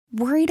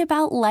Worried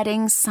about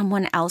letting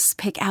someone else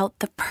pick out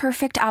the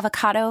perfect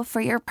avocado for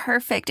your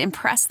perfect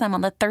impress them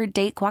on the third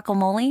date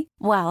guacamole?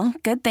 Well,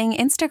 good thing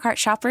Instacart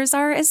shoppers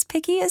are as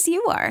picky as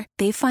you are.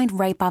 They find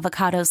ripe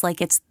avocados like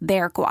it's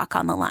their guac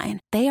on the line.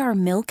 They are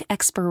milk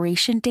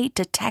expiration date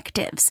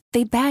detectives.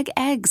 They bag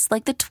eggs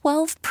like the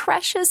 12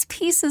 precious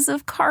pieces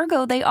of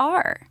cargo they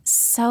are.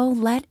 So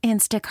let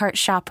Instacart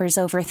shoppers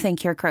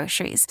overthink your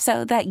groceries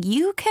so that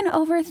you can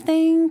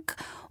overthink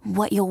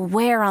what you'll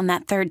wear on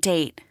that third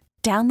date.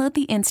 Download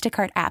the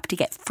Instacart app to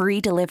get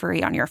free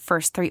delivery on your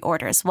first 3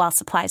 orders while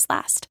supplies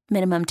last.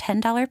 Minimum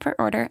 $10 per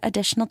order.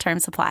 Additional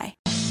terms apply.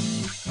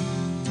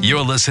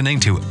 You're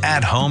listening to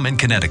At Home in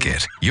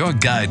Connecticut, your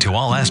guide to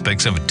all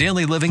aspects of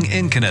daily living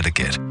in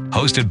Connecticut.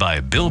 Hosted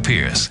by Bill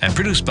Pierce and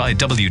produced by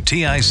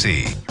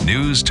WTIC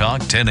News Talk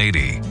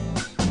 1080.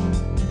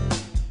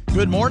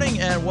 Good morning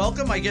and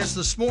welcome. I guess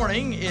this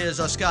morning is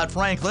Scott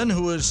Franklin,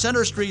 who is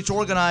Center Street's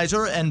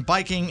organizer and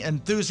biking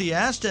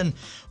enthusiast, and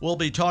we'll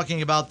be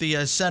talking about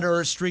the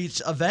Center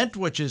Streets event,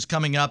 which is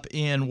coming up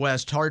in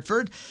West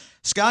Hartford.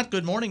 Scott,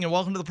 good morning and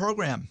welcome to the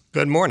program.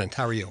 Good morning.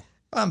 How are you?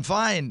 I'm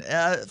fine.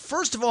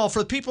 First of all,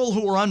 for people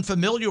who are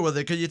unfamiliar with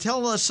it, could you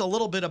tell us a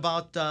little bit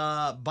about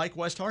Bike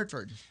West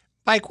Hartford?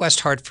 Bike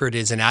West Hartford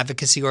is an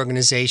advocacy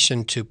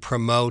organization to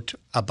promote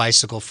a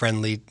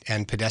bicycle-friendly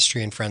and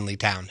pedestrian-friendly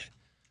town.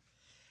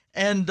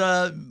 And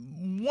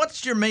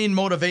what's your main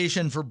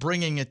motivation for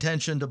bringing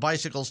attention to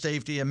bicycle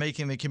safety and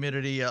making the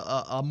community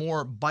a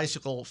more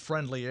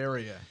bicycle-friendly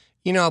area?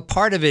 You know,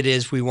 part of it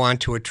is we want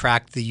to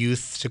attract the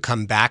youth to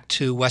come back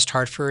to West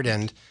Hartford.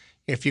 And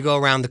if you go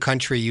around the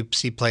country, you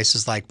see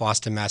places like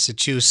Boston,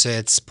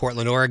 Massachusetts,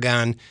 Portland,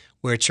 Oregon,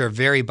 which are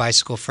very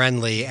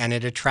bicycle-friendly. And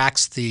it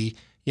attracts the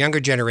younger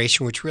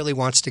generation, which really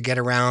wants to get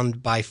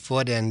around by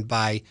foot and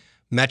by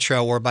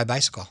metro or by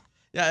bicycle.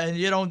 Yeah, and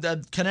you know,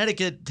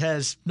 Connecticut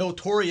has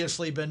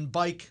notoriously been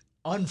bike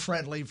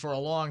unfriendly for a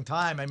long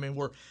time. I mean,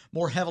 we're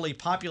more heavily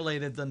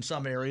populated than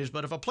some areas,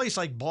 but if a place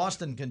like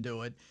Boston can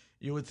do it,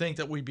 you would think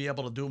that we'd be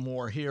able to do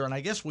more here, and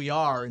I guess we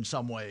are in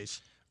some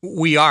ways.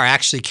 We are.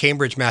 Actually,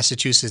 Cambridge,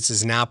 Massachusetts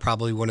is now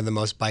probably one of the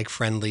most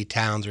bike-friendly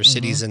towns or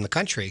cities in the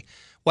country.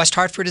 West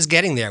Hartford is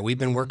getting there. We've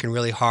been working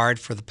really hard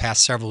for the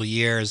past several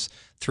years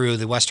through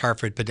the West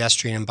Hartford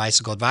Pedestrian and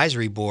Bicycle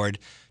Advisory Board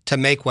to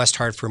make West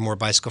Hartford more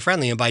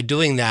bicycle-friendly. And by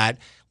doing that,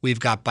 we've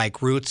got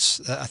bike routes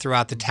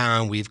throughout the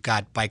town. We've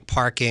got bike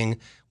parking.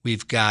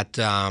 We've got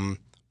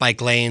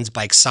bike lanes,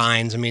 bike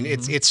signs. I mean,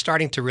 it's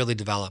starting to really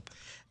develop.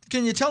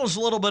 Can you tell us a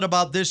little bit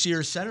about this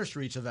year's Center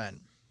Streets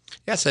event?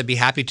 Yes, I'd be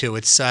happy to.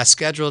 It's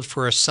scheduled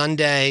for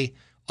Sunday,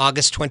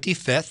 August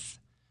 25th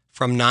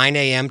from 9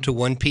 a.m. to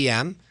 1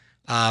 p.m.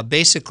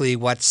 Basically,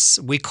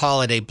 we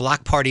call it a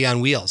block party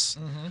on wheels.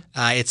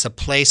 It's a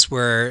place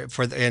where,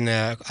 in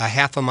a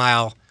half a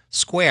mile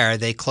square,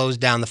 they close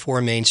down the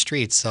 4 main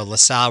streets. So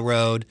LaSalle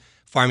Road,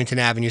 Farmington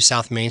Avenue,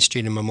 South Main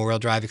Street, and Memorial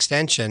Drive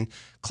Extension,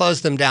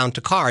 close them down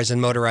to cars and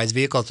motorized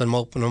vehicles and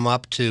open them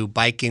up to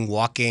biking,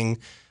 walking,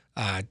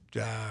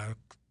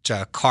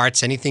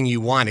 carts, anything you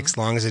want, as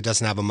long as it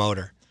doesn't have a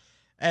motor.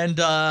 And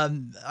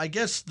I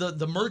guess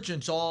the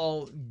merchants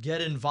all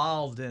get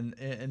involved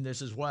in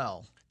this as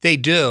well. They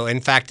do. In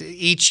fact,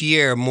 each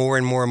year, more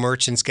and more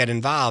merchants get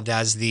involved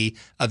as the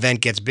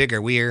event gets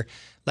bigger.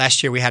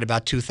 Last year, we had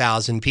about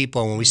 2,000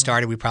 people. When we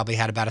started, we probably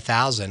had about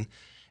 1,000.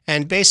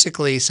 And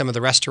basically, some of the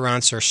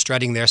restaurants are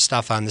strutting their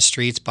stuff on the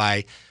streets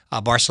by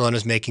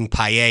Barcelona's making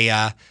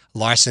paella.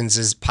 Larson's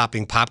is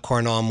popping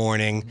popcorn all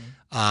morning.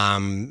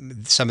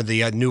 Some of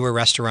the newer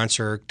restaurants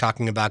are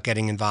talking about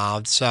getting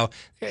involved. So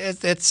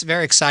it's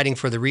very exciting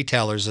for the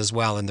retailers as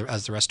well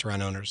as the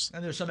restaurant owners.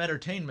 And there's some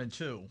entertainment,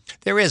 too.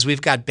 There is.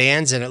 We've got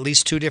bands in at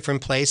least 2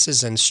 different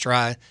places and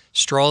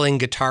strolling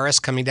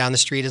guitarists coming down the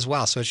street as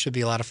well. So it should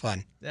be a lot of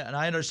fun. Yeah, and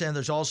I understand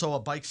there's also a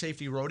bike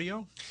safety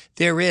rodeo?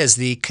 There is.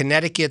 The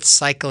Connecticut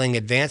Cycling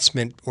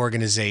Advancement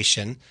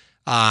Organization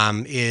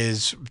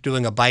is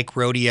doing a bike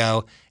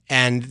rodeo,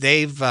 and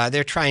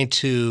they're trying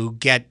to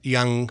get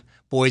young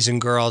boys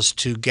and girls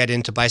to get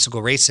into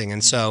bicycle racing.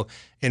 And so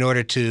in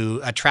order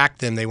to attract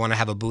them, they want to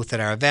have a booth at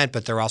our event,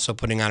 but they're also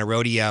putting on a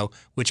rodeo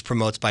which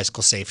promotes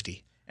bicycle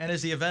safety. And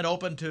is the event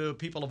open to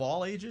people of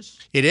all ages?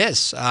 It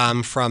is.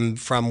 From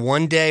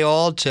 1 day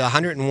old to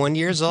 101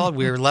 years old,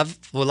 we'd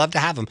love to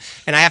have them.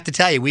 And I have to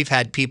tell you, we've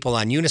had people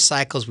on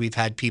unicycles, we've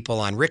had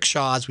people on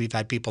rickshaws, we've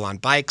had people on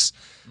bikes.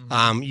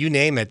 You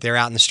name it, they're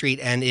out in the street,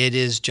 and it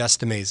is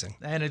just amazing.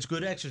 And it's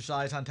good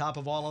exercise on top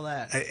of all of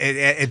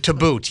that. To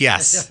boot,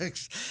 yes.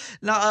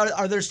 Now,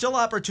 are there still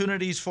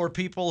opportunities for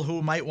people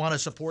who might want to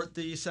support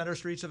the Center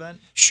Streets event?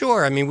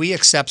 Sure. I mean, we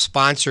accept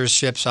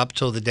sponsorships up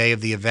till the day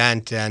of the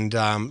event, and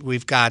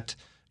we've got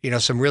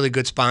some really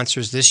good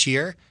sponsors this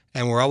year,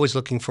 and we're always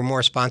looking for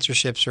more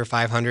sponsorships for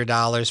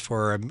 $500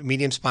 for a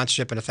medium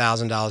sponsorship and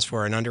 $1,000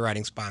 for an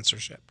underwriting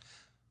sponsorship.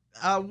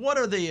 What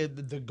are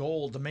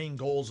the main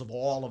goals of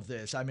all of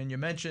this? I mean, you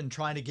mentioned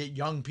trying to get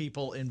young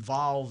people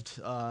involved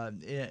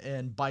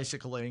in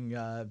bicycling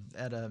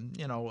at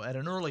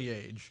an early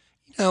age.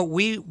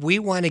 We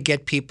want to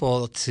get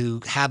people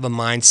to have a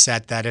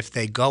mindset that if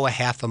they go a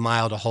half a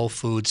mile to Whole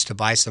Foods to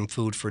buy some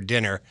food for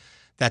dinner,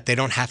 that they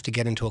don't have to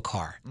get into a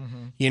car.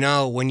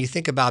 When you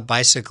think about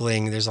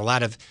bicycling, there's a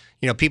lot of,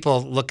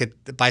 people look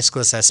at the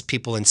bicyclists as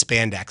people in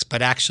spandex,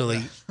 but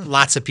actually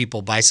lots of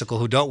people bicycle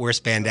who don't wear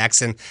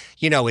spandex. And,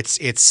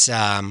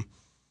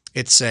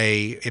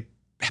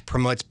 it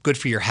promotes good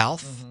for your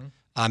health.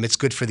 It's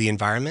good for the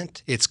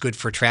environment. It's good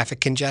for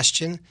traffic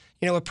congestion.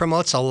 It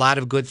promotes a lot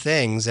of good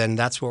things, and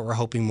that's what we're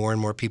hoping more and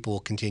more people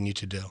will continue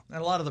to do.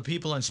 And a lot of the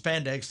people in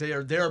spandex,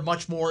 they're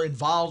much more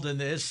involved in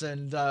this,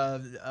 and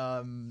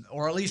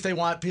or at least they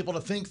want people to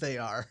think they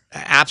are.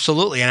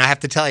 Absolutely, and I have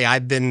to tell you,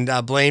 I've been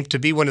blamed to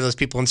be one of those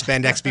people in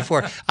spandex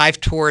before.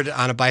 I've toured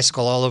on a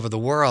bicycle all over the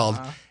world.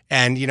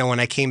 And, when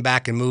I came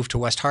back and moved to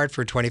West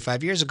Hartford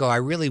 25 years ago, I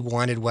really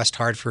wanted West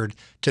Hartford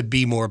to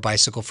be more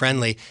bicycle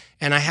friendly.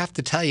 And I have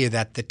to tell you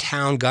that the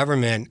town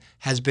government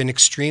has been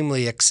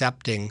extremely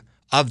accepting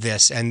of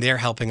this, and they're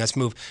helping us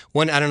move.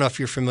 I don't know if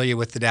you're familiar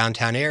with the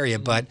downtown area,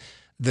 but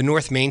the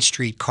North Main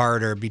Street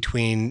corridor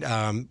between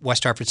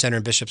West Hartford Center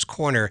and Bishop's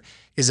Corner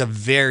is a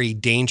very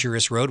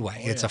dangerous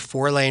roadway. It's a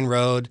 4-lane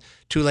road,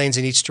 2 lanes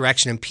in each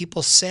direction, and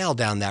people sail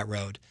down that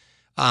road.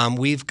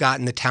 We've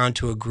gotten the town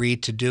to agree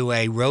to do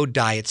a road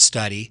diet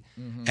study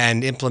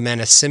and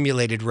implement a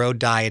simulated road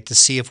diet to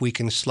see if we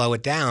can slow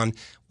it down.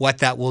 What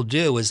that will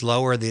do is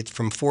lower it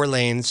from 4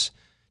 lanes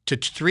to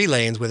 3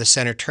 lanes with a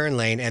center turn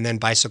lane and then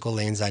bicycle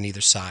lanes on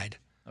either side.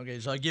 Okay,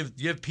 so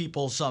give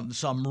people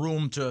some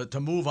room to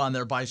move on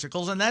their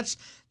bicycles, and that's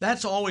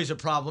always a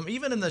problem,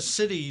 even in the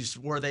cities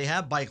where they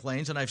have bike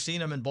lanes, and I've seen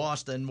them in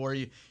Boston, where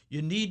you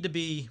need to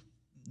be.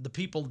 The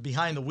people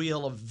behind the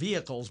wheel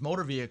of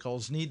motor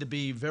vehicles, need to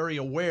be very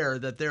aware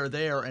that they're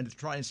there and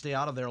try and stay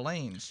out of their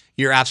lanes.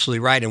 You're absolutely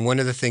right. And one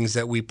of the things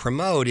that we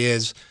promote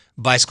is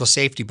bicycle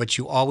safety, but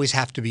you always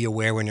have to be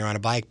aware when you're on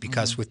a bike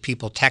because with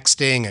people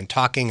texting and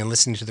talking and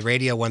listening to the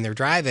radio when they're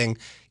driving,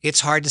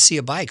 it's hard to see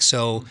a bike.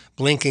 So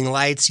blinking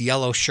lights,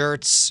 yellow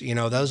shirts,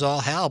 those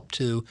all help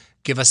to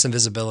give us some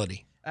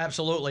visibility.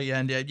 Absolutely.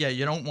 And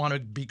you don't want to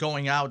be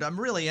going out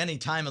really any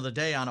time of the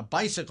day on a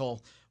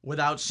bicycle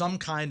without some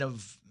kind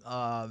of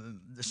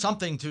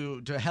something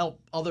to help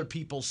other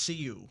people see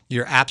you.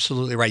 You're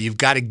absolutely right. You've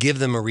got to give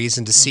them a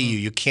reason to see you.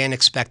 You can't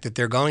expect that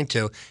they're going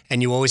to,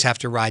 and you always have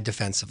to ride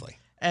defensively.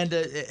 And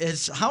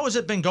how has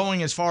it been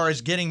going as far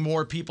as getting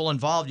more people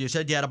involved? You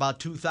said you had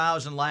about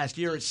 2,000 last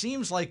year. It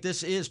seems like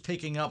this is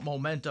picking up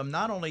momentum,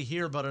 not only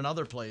here but in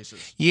other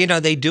places.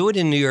 They do it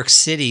in New York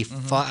City,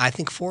 I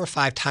think 4 or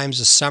 5 times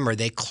a summer.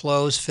 They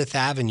close Fifth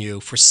Avenue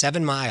for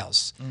 7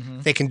 miles.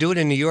 They can do it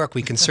in New York.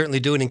 We can certainly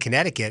do it in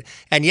Connecticut.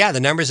 And the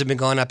numbers have been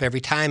going up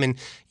every time. And,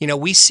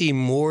 we see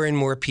more and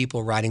more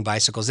people riding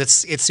bicycles.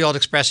 It's the old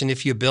expression,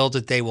 if you build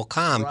it, they will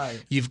come.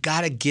 Right. You've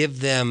got to give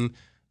them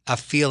a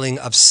feeling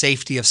of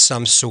safety of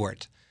some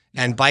sort.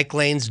 And bike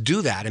lanes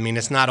do that. I mean,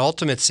 it's not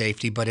ultimate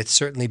safety, but it's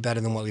certainly better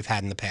than what we've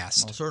had in the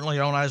past. Well, certainly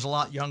when I was a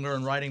lot younger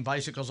and riding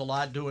bicycles a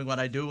lot, doing what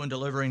I do and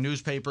delivering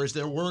newspapers,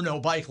 there were no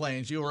bike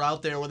lanes. You were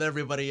out there with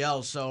everybody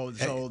else. So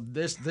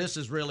this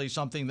is really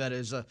something that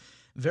is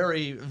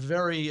very,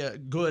 very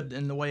good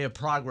in the way of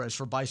progress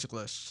for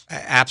bicyclists.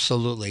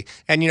 Absolutely.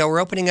 And,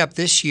 we're opening up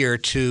this year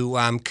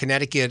to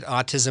Connecticut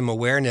Autism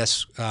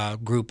Awareness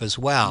Group as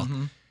well.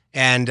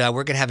 And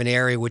we're going to have an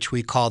area which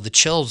we call the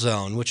Chill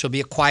Zone, which will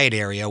be a quiet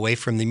area away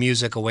from the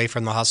music, away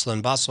from the hustle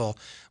and bustle,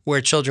 where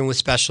children with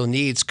special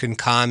needs can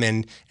come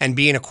and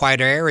be in a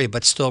quieter area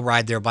but still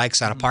ride their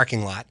bikes on a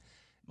parking lot.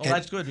 Well,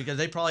 that's good because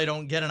they probably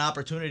don't get an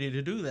opportunity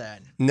to do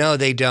that. No,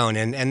 they don't.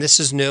 And this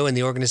is new, and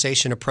the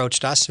organization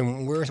approached us,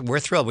 and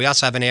we're thrilled. We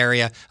also have an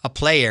area, a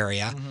play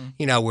area,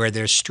 where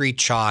there's street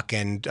chalk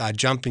and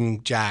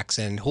jumping jacks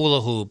and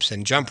hula hoops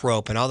and jump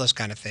rope and all those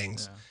kind of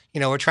things.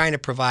 We're trying to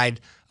provide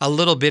a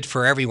little bit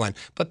for everyone.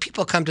 But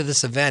people come to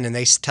this event and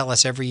they tell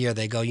us every year,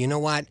 they go, you know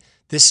what?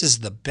 This is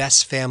the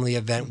best family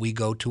event we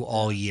go to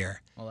all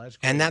year. Well, that's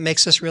great. And that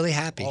makes us really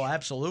happy. Oh,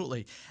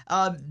 absolutely.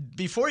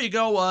 Before you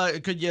go,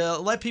 could you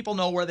let people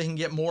know where they can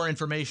get more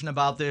information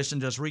about this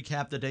and just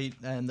recap the date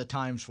and the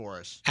times for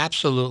us?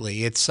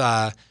 Absolutely. It's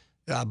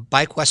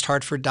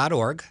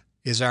bikewesthartford.org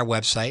is our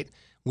website.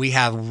 We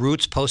have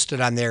routes posted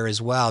on there as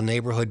well,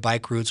 neighborhood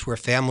bike routes where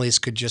families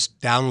could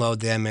just download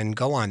them and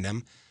go on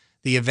them.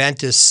 The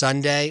event is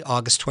Sunday,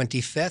 August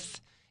 25th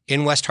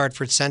in West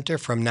Hartford Center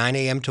from 9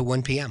 a.m. to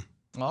 1 p.m.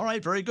 All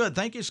right, very good.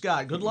 Thank you,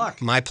 Scott. Good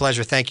luck. My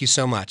pleasure. Thank you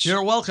so much.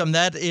 You're welcome.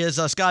 That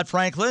is Scott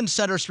Franklin,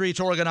 Center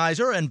Street's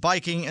organizer and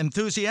biking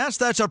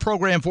enthusiast. That's our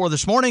program for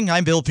this morning.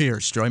 I'm Bill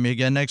Pierce. Join me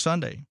again next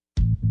Sunday.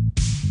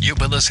 You've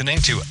been listening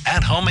to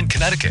At Home in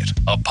Connecticut,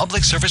 a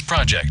public service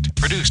project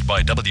produced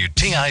by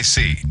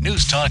WTIC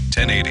News Talk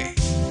 1080.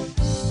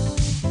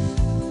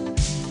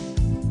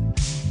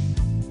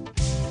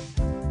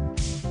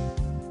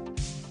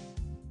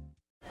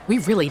 We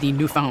really need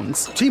new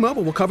phones.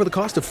 T-Mobile will cover the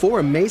cost of 4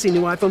 amazing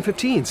new iPhone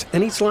 15s,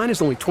 and each line is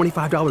only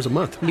 $25 a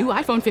month. New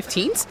iPhone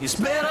 15s? It's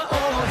better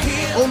over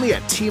here. Only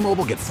at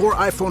T-Mobile, get 4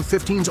 iPhone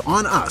 15s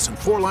on us and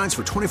 4 lines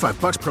for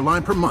 $25 per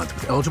line per month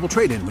with eligible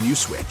trade-in when you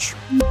switch.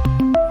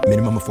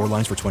 Minimum of 4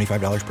 lines for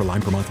 $25 per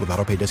line per month with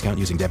autopay discount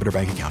using debit or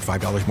bank account.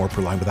 $5 more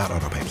per line without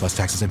autopay, plus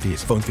taxes and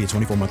fees. Phone fee at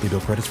 24 monthly bill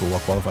credits for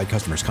well-qualified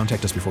customers.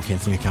 Contact us before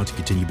canceling account to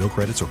continue bill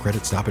credits or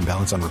credit stop and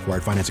balance on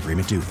required finance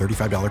agreement due.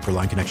 $35 per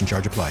line connection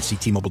charge applies. See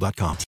T-Mobile.com.